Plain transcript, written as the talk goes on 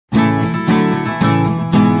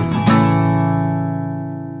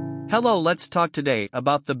Hello, let's talk today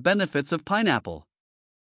about the benefits of pineapple.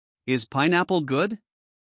 Is pineapple good?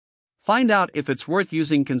 Find out if it's worth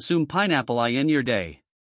using. Consume pineapple in your day.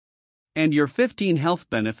 And your 15 health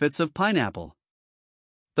benefits of pineapple.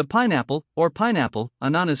 The pineapple, or pineapple,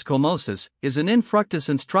 Ananas comosus, is an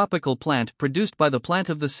infructescence tropical plant produced by the plant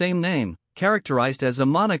of the same name, characterized as a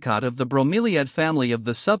monocot of the bromeliad family of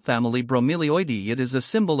the subfamily bromelioideae. It is a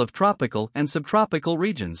symbol of tropical and subtropical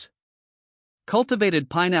regions. Cultivated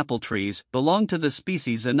pineapple trees belong to the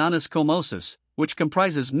species Ananas comosus, which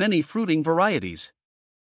comprises many fruiting varieties.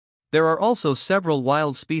 There are also several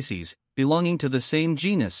wild species, belonging to the same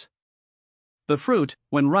genus. The fruit,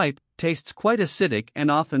 when ripe, tastes quite acidic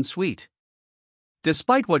and often sweet.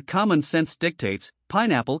 Despite what common sense dictates,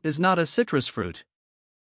 pineapple is not a citrus fruit.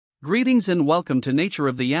 Greetings and welcome to Nature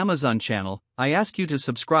of the Amazon channel. I ask you to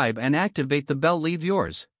subscribe and activate the bell. Leave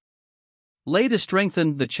yours. Lay to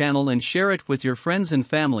strengthen the channel and share it with your friends and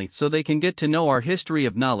family so they can get to know our history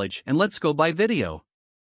of knowledge. And let's go by video.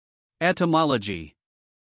 Etymology.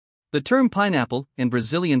 The term pineapple, in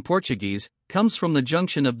Brazilian Portuguese, comes from the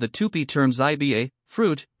junction of the Tupi terms iba,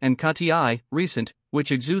 fruit, and catiai, recent,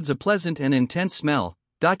 which exudes a pleasant and intense smell,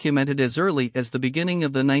 documented as early as the beginning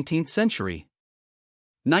of the 19th century.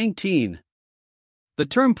 19. The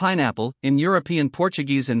term pineapple, in European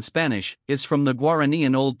Portuguese and Spanish, is from the Guarani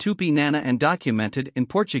and Old Tupi nana and documented in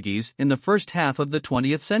Portuguese in the first half of the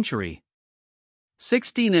 20th century.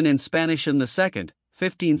 16. And in Spanish in the second,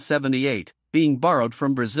 1578, being borrowed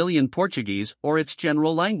from Brazilian Portuguese or its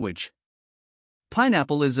general language.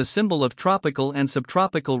 Pineapple is a symbol of tropical and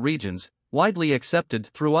subtropical regions, widely accepted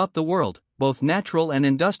throughout the world, both natural and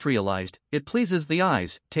industrialized. It pleases the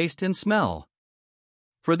eyes, taste and smell.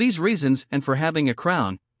 For these reasons and for having a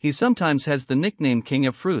crown, he sometimes has the nickname King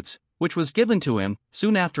of Fruits, which was given to him,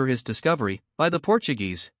 soon after his discovery, by the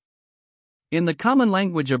Portuguese. In the common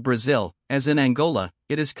language of Brazil, as in Angola,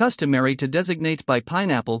 it is customary to designate by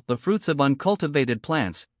pineapple the fruits of uncultivated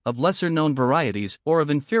plants, of lesser-known varieties or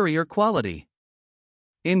of inferior quality.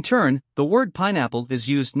 In turn, the word pineapple is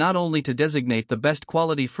used not only to designate the best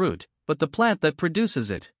quality fruit, but the plant that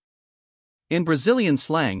produces it. In Brazilian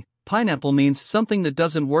slang, pineapple means something that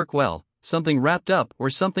doesn't work well, something wrapped up,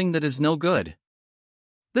 or something that is no good.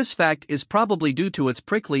 This fact is probably due to its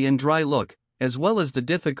prickly and dry look, as well as the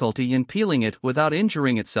difficulty in peeling it without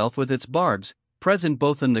injuring itself with its barbs, present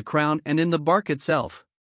both in the crown and in the bark itself.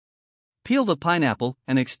 Peel the pineapple,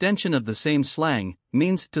 an extension of the same slang,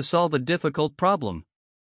 means to solve a difficult problem.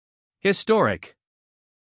 Historic.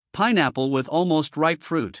 Pineapple with almost ripe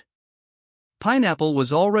fruit. Pineapple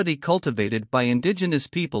was already cultivated by indigenous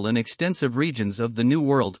people in extensive regions of the New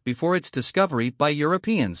World before its discovery by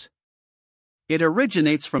Europeans. It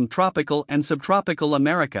originates from tropical and subtropical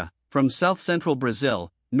America, from south-central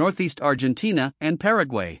Brazil, northeast Argentina, and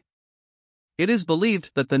Paraguay. It is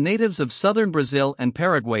believed that the natives of southern Brazil and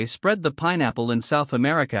Paraguay spread the pineapple in South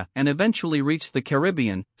America and eventually reached the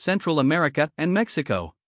Caribbean, Central America, and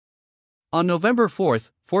Mexico. On November 4,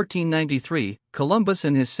 1493, Columbus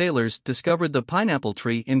and his sailors discovered the pineapple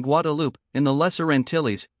tree in Guadeloupe, in the Lesser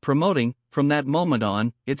Antilles, promoting, from that moment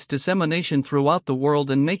on, its dissemination throughout the world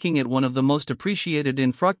and making it one of the most appreciated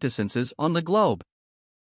infructescences on the globe.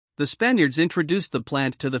 The Spaniards introduced the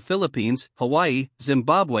plant to the Philippines, Hawaii,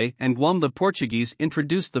 Zimbabwe, and Guam. The Portuguese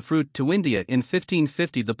introduced the fruit to India in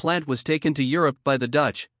 1550. The plant was taken to Europe by the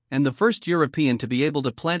Dutch, and the first European to be able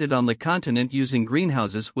to plant it on the continent using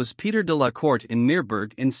greenhouses was Peter de la Court in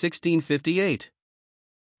Meerburg in 1658.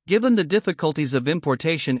 Given the difficulties of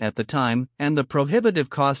importation at the time and the prohibitive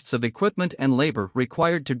costs of equipment and labor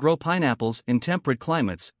required to grow pineapples in temperate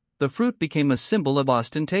climates, the fruit became a symbol of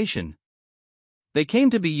ostentation. They came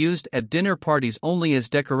to be used at dinner parties only as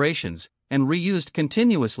decorations, and reused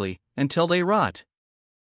continuously, until they rot.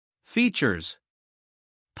 Features.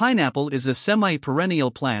 Pineapple is a semi-perennial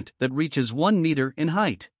plant that reaches 1 meter in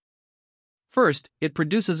height. First, it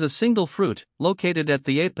produces a single fruit, located at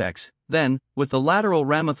the apex. Then, with the lateral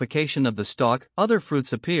ramification of the stalk, other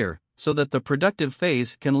fruits appear, so that the productive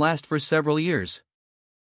phase can last for several years.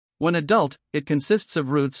 When adult, it consists of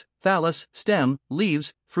roots, thallus, stem,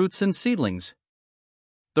 leaves, fruits and seedlings.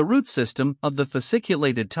 The root system, of the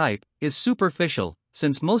fasciculated type, is superficial,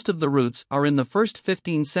 since most of the roots are in the first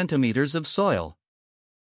 15 centimeters of soil.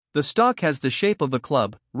 The stalk has the shape of a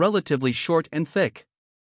club, relatively short and thick.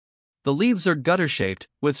 The leaves are gutter-shaped,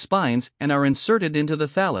 with spines, and are inserted into the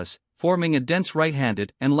thallus, forming a dense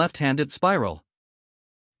right-handed and left-handed spiral.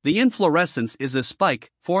 The inflorescence is a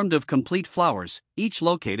spike, formed of complete flowers, each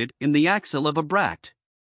located in the axil of a bract.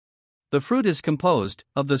 The fruit is composed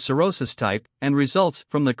of the cirrhosis type and results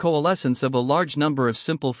from the coalescence of a large number of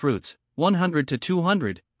simple fruits, 100 to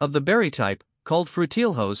 200, of the berry type, called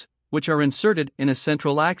fructihos, which are inserted in a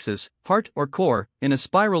central axis, heart or core, in a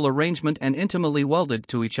spiral arrangement and intimately welded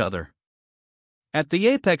to each other. At the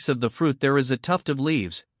apex of the fruit there is a tuft of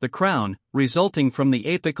leaves, the crown, resulting from the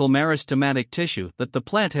apical meristematic tissue that the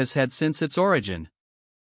plant has had since its origin.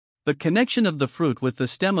 The connection of the fruit with the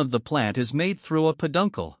stem of the plant is made through a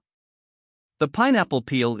peduncle. The pineapple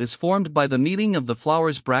peel is formed by the meeting of the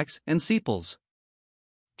flower's bracts and sepals.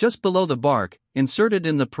 Just below the bark, inserted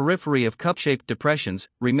in the periphery of cup-shaped depressions,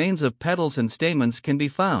 remains of petals and stamens can be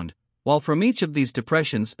found, while from each of these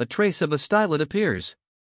depressions a trace of a stylet appears.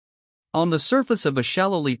 On the surface of a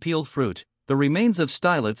shallowly peeled fruit, the remains of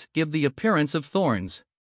stylets give the appearance of thorns.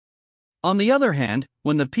 On the other hand,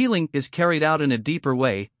 when the peeling is carried out in a deeper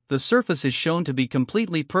way, the surface is shown to be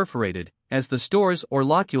completely perforated, as the stores or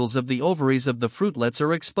locules of the ovaries of the fruitlets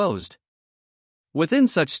are exposed. Within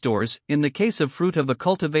such stores, in the case of fruit of a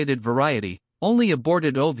cultivated variety, only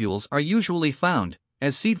aborted ovules are usually found,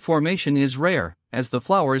 as seed formation is rare, as the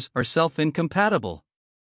flowers are self-incompatible.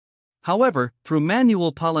 However, through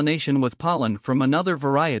manual pollination with pollen from another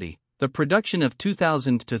variety, the production of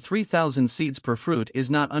 2,000 to 3,000 seeds per fruit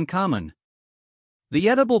is not uncommon. The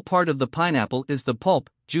edible part of the pineapple is the pulp,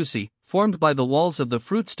 juicy, formed by the walls of the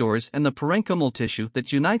fruit stores and the parenchymal tissue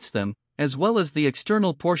that unites them, as well as the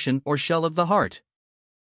external portion or shell of the heart.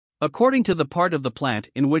 According to the part of the plant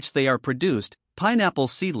in which they are produced, pineapple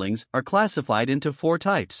seedlings are classified into 4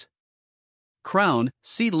 types. Crown,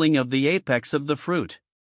 seedling of the apex of the fruit.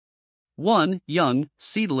 1. Young,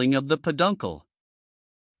 seedling of the peduncle.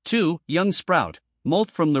 2. Young sprout,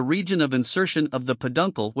 molt from the region of insertion of the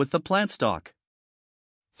peduncle with the plant stalk.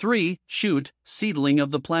 3. Shoot, seedling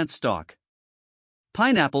of the plant stalk.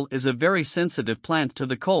 Pineapple is a very sensitive plant to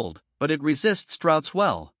the cold, but it resists droughts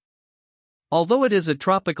well. Although it is a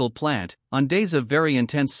tropical plant, on days of very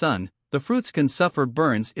intense sun, the fruits can suffer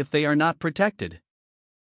burns if they are not protected.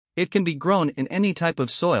 It can be grown in any type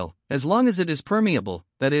of soil, as long as it is permeable,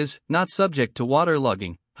 that is, not subject to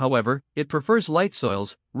waterlogging. However, it prefers light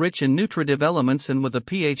soils, rich in nutritive elements and with a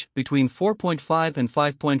pH between 4.5 and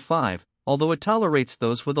 5.5, although it tolerates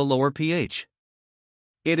those with a lower pH.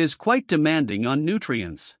 It is quite demanding on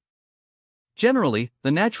nutrients. Generally,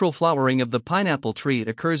 the natural flowering of the pineapple tree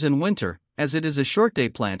occurs in winter, as it is a short-day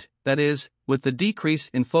plant, that is, with the decrease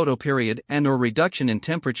in photoperiod and/or reduction in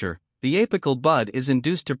temperature, the apical bud is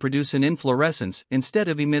induced to produce an inflorescence instead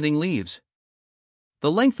of emitting leaves.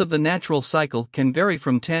 The length of the natural cycle can vary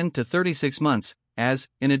from 10 to 36 months, as,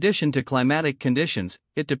 in addition to climatic conditions,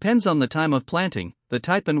 it depends on the time of planting, the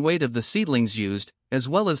type and weight of the seedlings used, as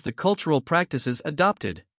well as the cultural practices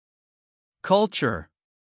adopted. Culture.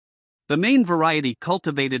 The main variety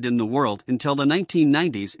cultivated in the world until the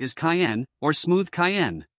 1990s is cayenne, or smooth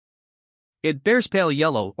cayenne. It bears pale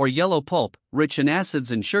yellow or yellow pulp, rich in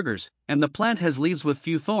acids and sugars, and the plant has leaves with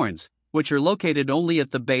few thorns, which are located only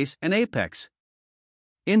at the base and apex.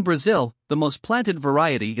 In Brazil, the most planted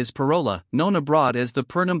variety is Parola, known abroad as the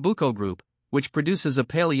Pernambuco group, which produces a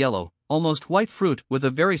pale yellow, almost white fruit with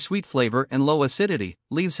a very sweet flavor and low acidity.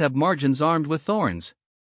 Leaves have margins armed with thorns.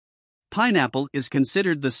 Pineapple is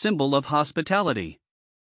considered the symbol of hospitality.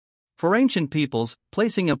 For ancient peoples,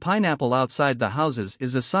 placing a pineapple outside the houses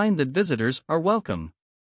is a sign that visitors are welcome.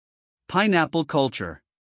 Pineapple culture.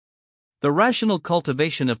 The rational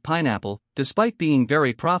cultivation of pineapple, despite being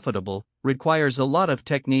very profitable, requires a lot of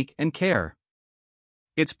technique and care.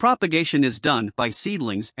 Its propagation is done by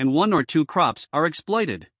seedlings and 1 or 2 crops are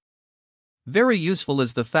exploited. Very useful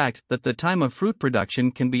is the fact that the time of fruit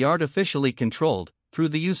production can be artificially controlled through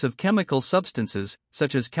the use of chemical substances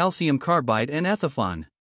such as calcium carbide and ethafon.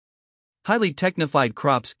 Highly technified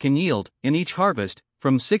crops can yield, in each harvest,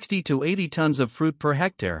 from 60 to 80 tons of fruit per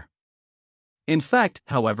hectare. In fact,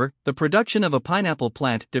 however, the production of a pineapple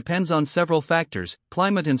plant depends on several factors: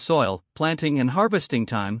 climate and soil, planting and harvesting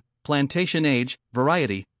time, plantation age,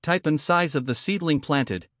 variety, type and size of the seedling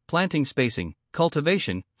planted, planting spacing,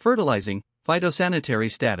 cultivation, fertilizing, phytosanitary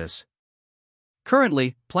status.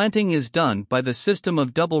 Currently, planting is done by the system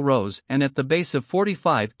of double rows and at the base of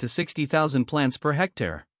 45 to 60,000 plants per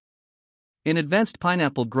hectare. In advanced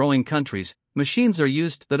pineapple growing countries, machines are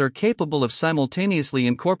used that are capable of simultaneously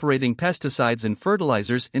incorporating pesticides and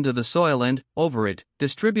fertilizers into the soil and, over it,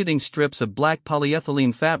 distributing strips of black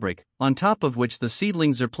polyethylene fabric, on top of which the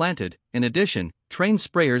seedlings are planted. In addition, trained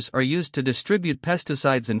sprayers are used to distribute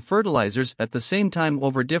pesticides and fertilizers at the same time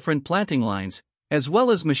over different planting lines, as well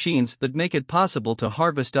as machines that make it possible to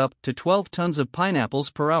harvest up to 12 tons of pineapples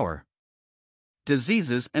per hour.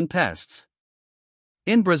 Diseases and pests.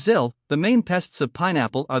 In Brazil, the main pests of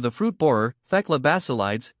pineapple are the fruit borer, Thecla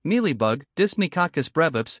bacillides, mealybug, Dismicoccus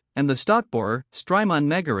brevips, and the stalk borer, Strymon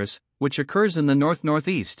megaris, which occurs in the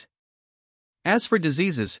north-northeast. As for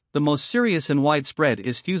diseases, the most serious and widespread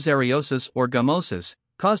is fusariosis or comosus,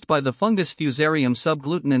 caused by the fungus Fusarium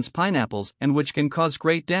subglutinans pineapples and which can cause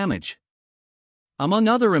great damage. Among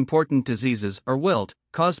other important diseases are wilt,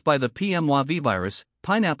 caused by the PMYV virus,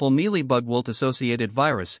 pineapple mealybug wilt-associated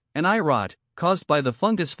virus, and eye rot, caused by the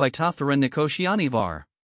fungus Phytophthora nicotiani var.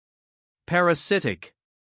 Parasitic.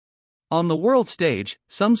 On the world stage,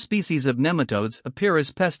 some species of nematodes appear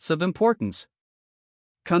as pests of importance.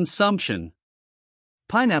 Consumption.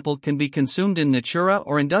 Pineapple can be consumed in natura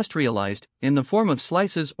or industrialized, in the form of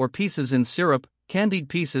slices or pieces in syrup, candied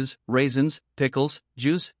pieces, raisins, pickles,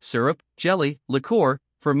 juice, syrup, jelly, liqueur,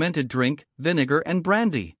 fermented drink, vinegar and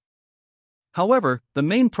brandy. However, the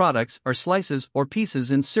main products are slices or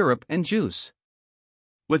pieces in syrup and juice.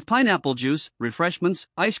 With pineapple juice, refreshments,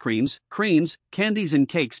 ice creams, creams, candies and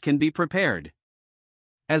cakes can be prepared.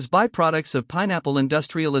 As byproducts of pineapple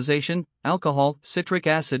industrialization, alcohol, citric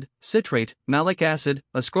acid, citrate, malic acid,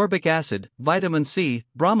 ascorbic acid, vitamin C,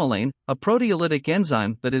 bromelain, a proteolytic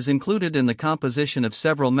enzyme that is included in the composition of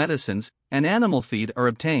several medicines, and animal feed are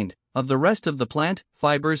obtained. Of the rest of the plant,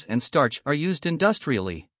 fibers and starch are used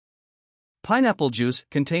industrially. Pineapple juice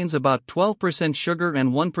contains about 12% sugar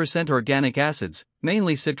and 1% organic acids,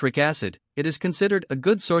 mainly citric acid. It is considered a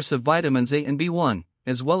good source of vitamins A and B1,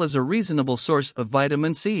 as well as a reasonable source of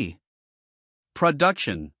vitamin C.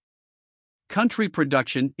 Production. Country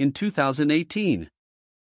production in 2018.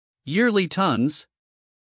 Yearly tons.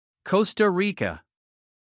 Costa Rica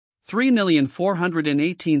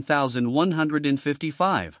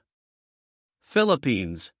 3,418,155.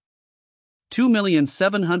 Philippines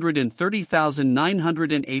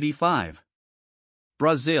 2,730,985.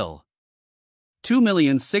 Brazil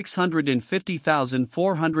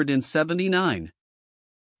 2,650,479.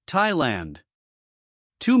 Thailand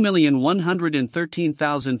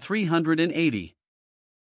 2,113,380.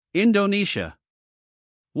 Indonesia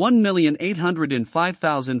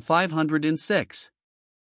 1,805,506.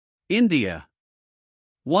 India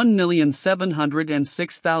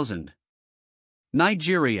 1,706,000.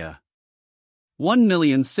 Nigeria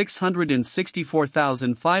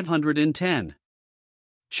 1,664,510.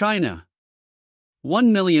 China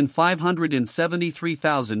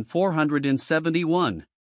 1,573,471.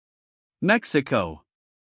 Mexico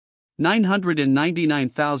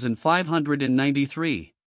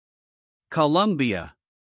 999,593. Colombia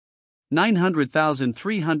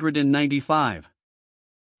 900,395.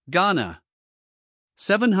 Ghana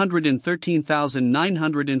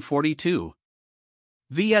 713,942.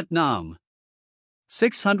 Vietnam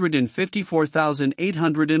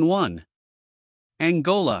 654,801.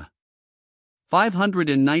 Angola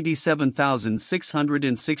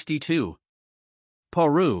 597,662.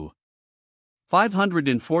 Peru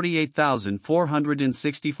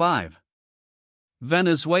 548,465.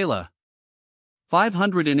 Venezuela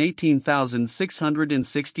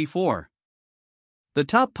 518,664. The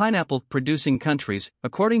top pineapple producing countries,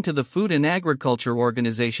 according to the Food and Agriculture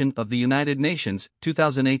Organization of the United Nations,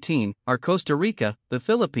 2018, are Costa Rica, the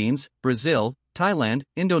Philippines, Brazil, Thailand,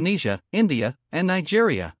 Indonesia, India, and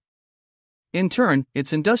Nigeria. In turn,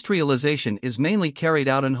 its industrialization is mainly carried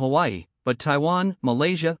out in Hawaii, but Taiwan,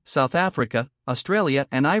 Malaysia, South Africa, Australia,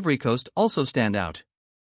 and Ivory Coast also stand out.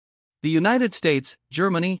 The United States,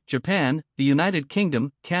 Germany, Japan, the United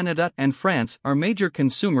Kingdom, Canada, and France are major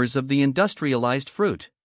consumers of the industrialized fruit.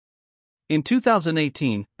 In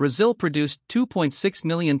 2018, Brazil produced 2.6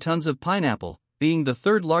 million tons of pineapple, being the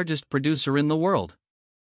third largest producer in the world.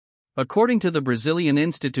 According to the Brazilian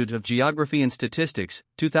Institute of Geography and Statistics,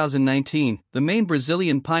 2019, the main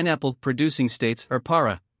Brazilian pineapple producing states are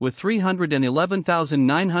Pará, with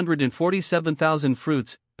 311,947,000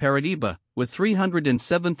 fruits, Paraíba, with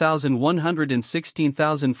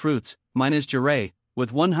 307,116,000 fruits, Minas Gerais,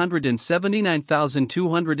 with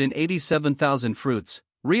 179,287,000 fruits,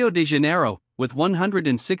 Rio de Janeiro, with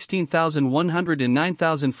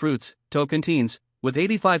 116,109,000 fruits, Tocantins, with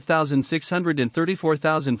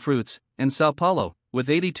 85,634,000 fruits, and Sao Paulo, with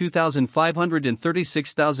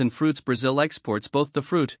 82,536,000 fruits. Brazil exports both the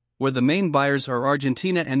fruit, where the main buyers are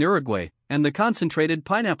Argentina and Uruguay, and the concentrated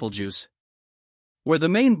pineapple juice, where the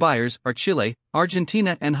main buyers are Chile,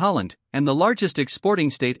 Argentina, and Holland, and the largest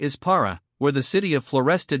exporting state is Pará, where the city of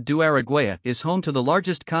Floresta do Araguaia is home to the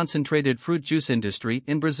largest concentrated fruit juice industry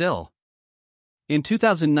in Brazil. In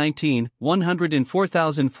 2019,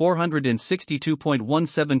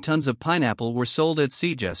 104,462.17 tons of pineapple were sold at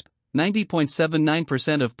CEGESP,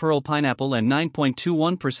 90.79% of pearl pineapple and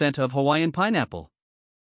 9.21% of Hawaiian pineapple.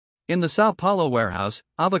 In the Sao Paulo warehouse,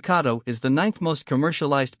 avocado is the ninth most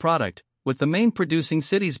commercialized product, with the main producing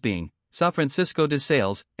cities being São Francisco de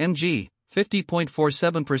Sales, MG,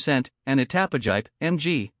 50.47%, and Itapejape,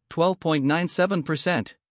 MG,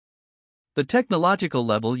 12.97%. The technological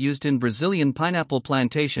level used in Brazilian pineapple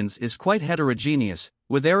plantations is quite heterogeneous,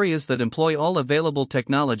 with areas that employ all available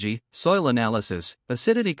technology: soil analysis,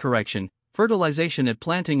 acidity correction, fertilization at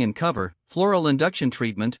planting and cover, floral induction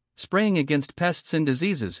treatment, spraying against pests and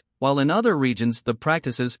diseases, while in other regions the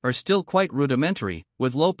practices are still quite rudimentary,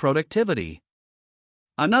 with low productivity.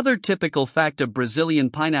 Another typical fact of Brazilian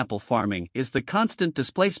pineapple farming is the constant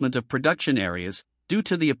displacement of production areas due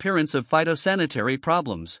to the appearance of phytosanitary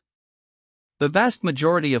problems. The vast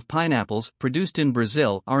majority of pineapples produced in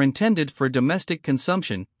Brazil are intended for domestic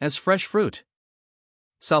consumption as fresh fruit.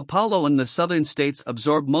 Sao Paulo and the southern states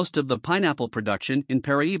absorb most of the pineapple production in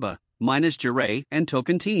Paraíba, Minas Gerais, and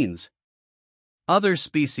Tocantins. Other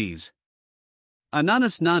species: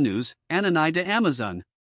 Ananas nanus, Ananas Amazon.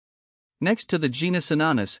 Next to the genus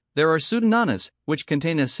Ananas, there are pseudonanas, which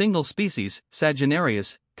contain a single species,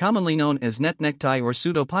 Saginarius, commonly known as netnectai or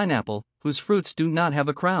pseudo-pineapple, whose fruits do not have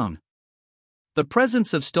a crown. The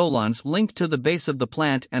presence of stolons linked to the base of the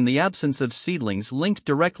plant and the absence of seedlings linked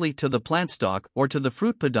directly to the plant stalk or to the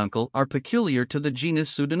fruit peduncle are peculiar to the genus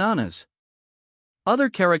Pseudonanas. Other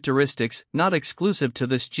characteristics, not exclusive to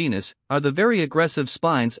this genus, are the very aggressive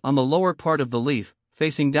spines on the lower part of the leaf,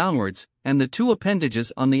 facing downwards, and the two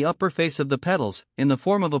appendages on the upper face of the petals, in the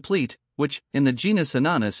form of a pleat, which, in the genus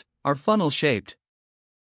Ananas, are funnel-shaped.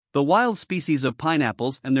 The wild species of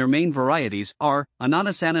pineapples and their main varieties are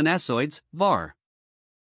Ananas ananasoides, var.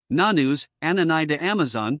 Nanus, Ananas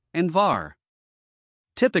Amazon, and var.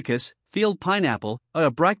 Typicus, field pineapple,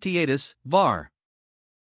 Bracteatus, var.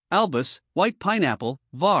 Albus, white pineapple,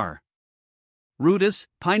 var. Rudis,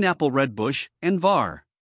 pineapple redbush, and var.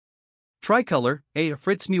 Tricolor, A.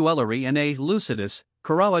 fritzmuelleri and A. lucidus,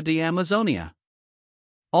 Corolla de Amazonia.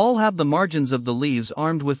 All have the margins of the leaves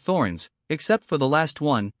armed with thorns, except for the last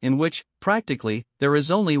one, in which, practically, there is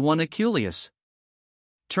only one aculeus.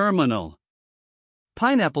 Terminal.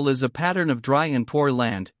 Pineapple is a pattern of dry and poor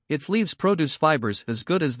land. Its leaves produce fibers as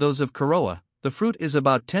good as those of Corolla. The fruit is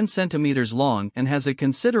about 10 centimeters long and has a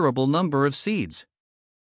considerable number of seeds.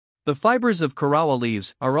 The fibers of Corolla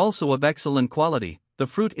leaves are also of excellent quality. The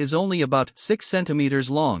fruit is only about 6 centimeters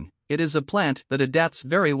long. It is a plant that adapts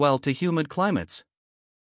very well to humid climates.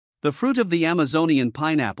 The fruit of the Amazonian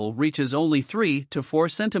pineapple reaches only 3 to 4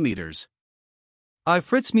 centimeters. I.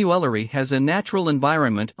 fritzmuelleri has a natural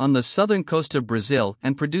environment on the southern coast of Brazil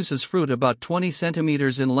and produces fruit about 20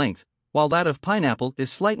 centimeters in length, while that of pineapple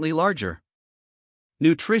is slightly larger.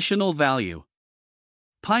 Nutritional value.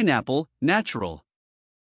 Pineapple, natural.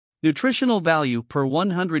 Nutritional value per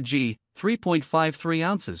 100 g, 3.53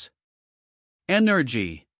 ounces.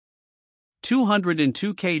 Energy.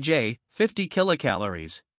 202 kJ, 50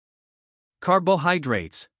 kilocalories.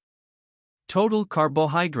 Carbohydrates. Total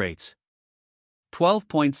carbohydrates.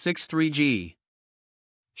 12.63 g.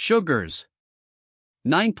 Sugars.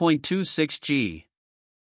 9.26 g.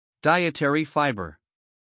 Dietary fiber.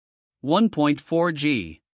 1.4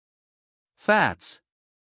 g. Fats.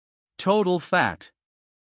 Total fat.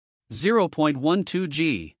 0.12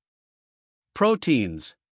 g.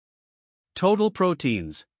 Proteins. Total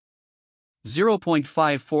proteins.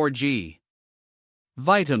 0.54 g.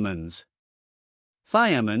 Vitamins.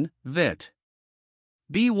 Thiamine, Vit.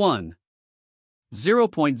 B1.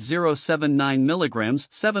 0.079 milligrams,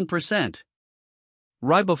 7%.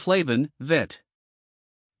 Riboflavin, Vit.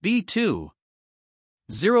 B2.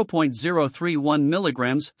 0.031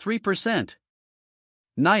 milligrams, 3%.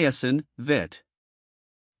 Niacin, Vit.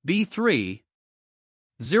 B3.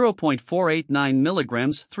 0.489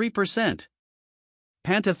 milligrams, 3%.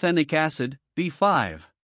 Pantothenic acid, B5.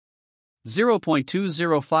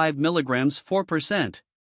 0.205 milligrams, 4%.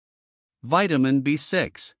 Vitamin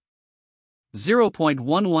B6.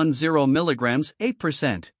 0.110 milligrams,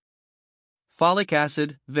 8%. Folic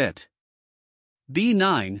acid, Vit.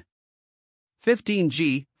 B9. 15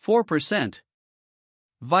 g, 4%.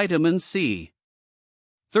 Vitamin C.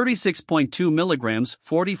 36.2 milligrams,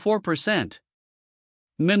 44%.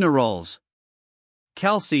 Minerals.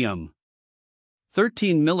 Calcium.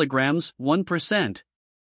 13 milligrams, 1%.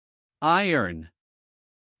 Iron.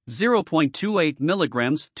 0.28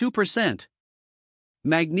 milligrams, 2%.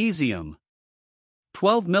 Magnesium.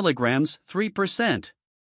 12 milligrams, 3%.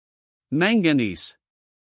 Manganese.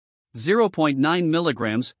 0.9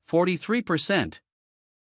 milligrams, 43%.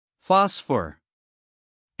 Phosphor.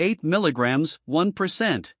 8 milligrams,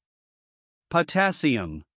 1%.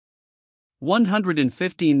 Potassium.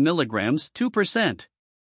 115 milligrams, 2%.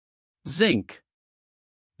 Zinc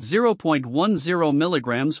 0.10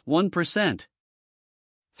 milligrams 1%.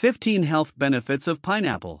 15 health benefits of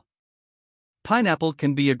pineapple. Pineapple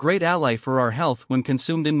can be a great ally for our health when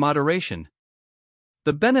consumed in moderation.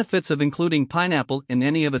 The benefits of including pineapple in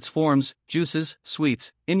any of its forms, juices,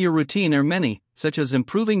 sweets, in your routine are many, such as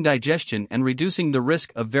improving digestion and reducing the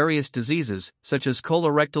risk of various diseases, such as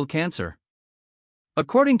colorectal cancer.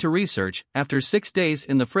 According to research, after 6 days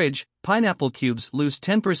in the fridge, pineapple cubes lose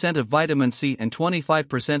 10% of vitamin C and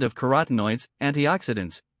 25% of carotenoids,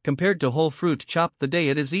 antioxidants, compared to whole fruit chopped the day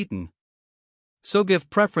it is eaten. So give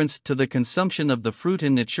preference to the consumption of the fruit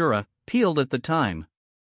in natura, peeled at the time.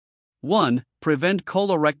 1. Prevent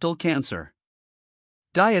colorectal cancer.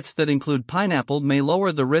 Diets that include pineapple may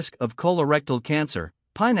lower the risk of colorectal cancer.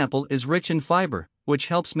 Pineapple is rich in fiber, which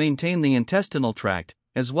helps maintain the intestinal tract,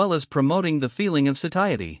 as well as promoting the feeling of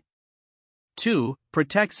satiety. 2.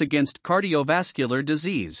 Protects against cardiovascular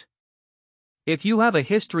disease. If you have a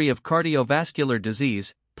history of cardiovascular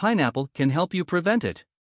disease, pineapple can help you prevent it.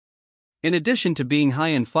 In addition to being high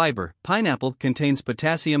in fiber, pineapple contains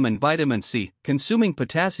potassium and vitamin C. Consuming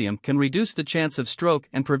potassium can reduce the chance of stroke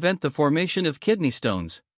and prevent the formation of kidney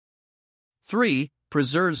stones. 3.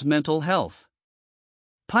 Preserves mental health.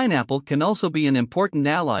 Pineapple can also be an important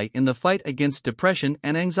ally in the fight against depression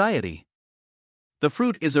and anxiety. The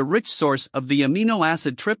fruit is a rich source of the amino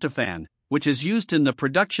acid tryptophan, which is used in the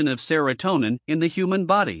production of serotonin in the human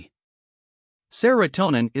body.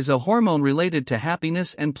 Serotonin is a hormone related to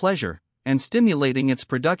happiness and pleasure, and stimulating its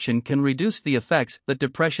production can reduce the effects that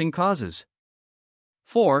depression causes.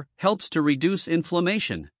 4. Helps to reduce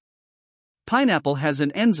inflammation. Pineapple has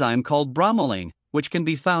an enzyme called bromelain, which can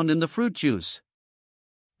be found in the fruit juice.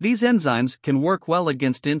 These enzymes can work well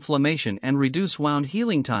against inflammation and reduce wound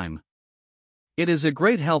healing time. It is a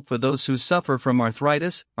great help for those who suffer from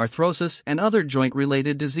arthritis, arthrosis, and other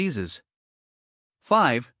joint-related diseases.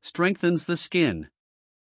 5. Strengthens the skin.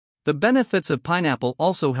 The benefits of pineapple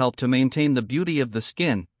also help to maintain the beauty of the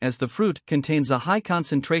skin, as the fruit contains a high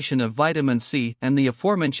concentration of vitamin C and the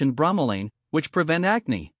aforementioned bromelain, which prevent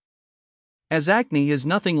acne. As acne is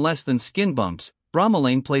nothing less than skin bumps,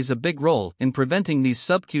 bromelain plays a big role in preventing these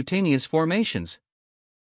subcutaneous formations.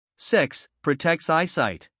 6. Protects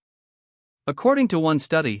eyesight. According to one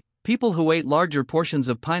study, people who ate larger portions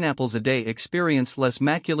of pineapples a day experienced less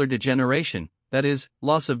macular degeneration, that is,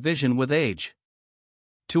 loss of vision with age.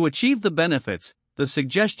 To achieve the benefits, the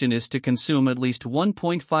suggestion is to consume at least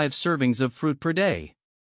 1.5 servings of fruit per day.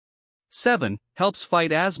 7. Helps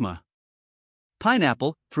fight asthma.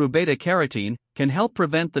 Pineapple, through beta-carotene, can help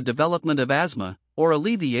prevent the development of asthma, or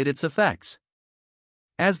alleviate its effects.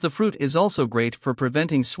 As the fruit is also great for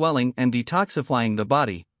preventing swelling and detoxifying the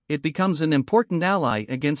body, it becomes an important ally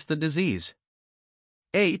against the disease.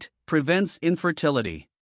 8. Prevents infertility.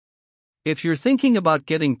 If you're thinking about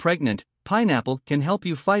getting pregnant, pineapple can help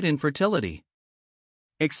you fight infertility.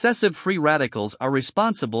 Excessive free radicals are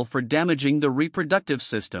responsible for damaging the reproductive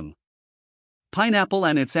system. Pineapple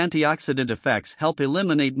and its antioxidant effects help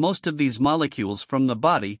eliminate most of these molecules from the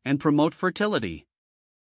body and promote fertility.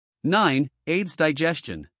 9. Aids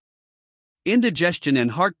digestion. Indigestion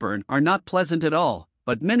and heartburn are not pleasant at all,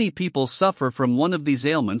 but many people suffer from one of these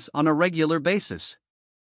ailments on a regular basis.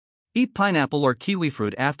 Eat pineapple or kiwi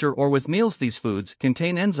fruit after or with meals. These foods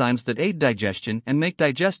contain enzymes that aid digestion and make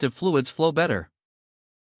digestive fluids flow better.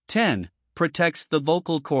 10. Protects the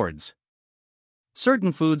vocal cords.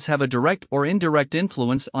 Certain foods have a direct or indirect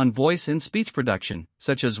influence on voice and speech production,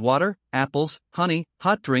 such as water, apples, honey,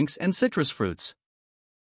 hot drinks, and citrus fruits.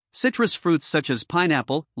 Citrus fruits such as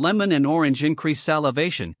pineapple, lemon, and orange increase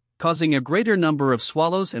salivation, causing a greater number of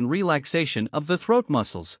swallows and relaxation of the throat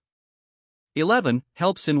muscles. 11.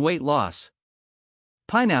 Helps in weight loss.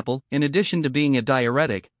 Pineapple, in addition to being a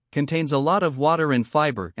diuretic, contains a lot of water and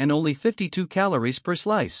fiber and only 52 calories per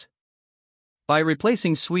slice. By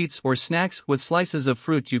replacing sweets or snacks with slices of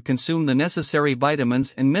fruit, you consume the necessary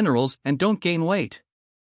vitamins and minerals and don't gain weight.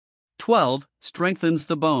 12. Strengthens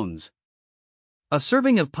the bones. A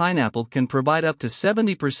serving of pineapple can provide up to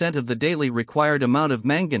 70% of the daily required amount of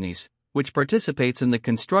manganese, which participates in the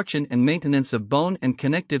construction and maintenance of bone and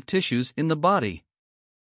connective tissues in the body.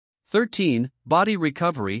 13. Body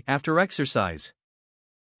recovery after exercise.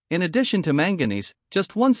 In addition to manganese,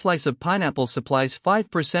 just one slice of pineapple supplies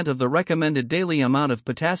 5% of the recommended daily amount of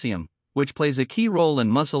potassium, which plays a key role in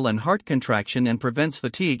muscle and heart contraction and prevents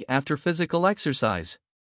fatigue after physical exercise.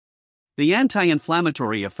 The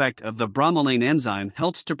anti-inflammatory effect of the bromelain enzyme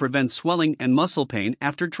helps to prevent swelling and muscle pain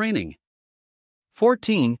after training.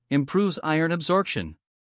 14. Improves iron absorption.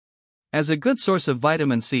 As a good source of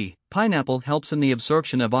vitamin C, pineapple helps in the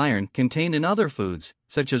absorption of iron contained in other foods,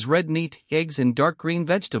 such as red meat, eggs, and dark green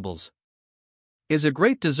vegetables. Is a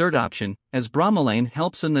great dessert option, as bromelain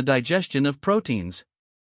helps in the digestion of proteins.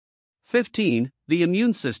 15. The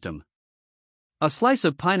immune system. A slice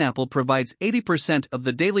of pineapple provides 80% of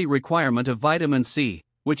the daily requirement of vitamin C,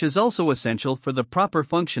 which is also essential for the proper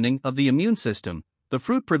functioning of the immune system. The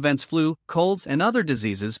fruit prevents flu, colds, and other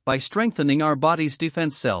diseases by strengthening our body's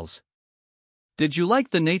defense cells. Did you like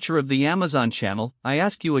the nature of the Amazon channel? I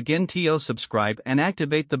ask you again to subscribe and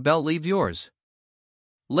activate the bell. Leave yours.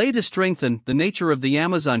 Lay to strengthen the nature of the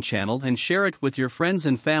Amazon channel and share it with your friends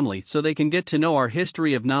and family so they can get to know our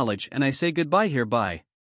history of knowledge, and I say goodbye here. Bye.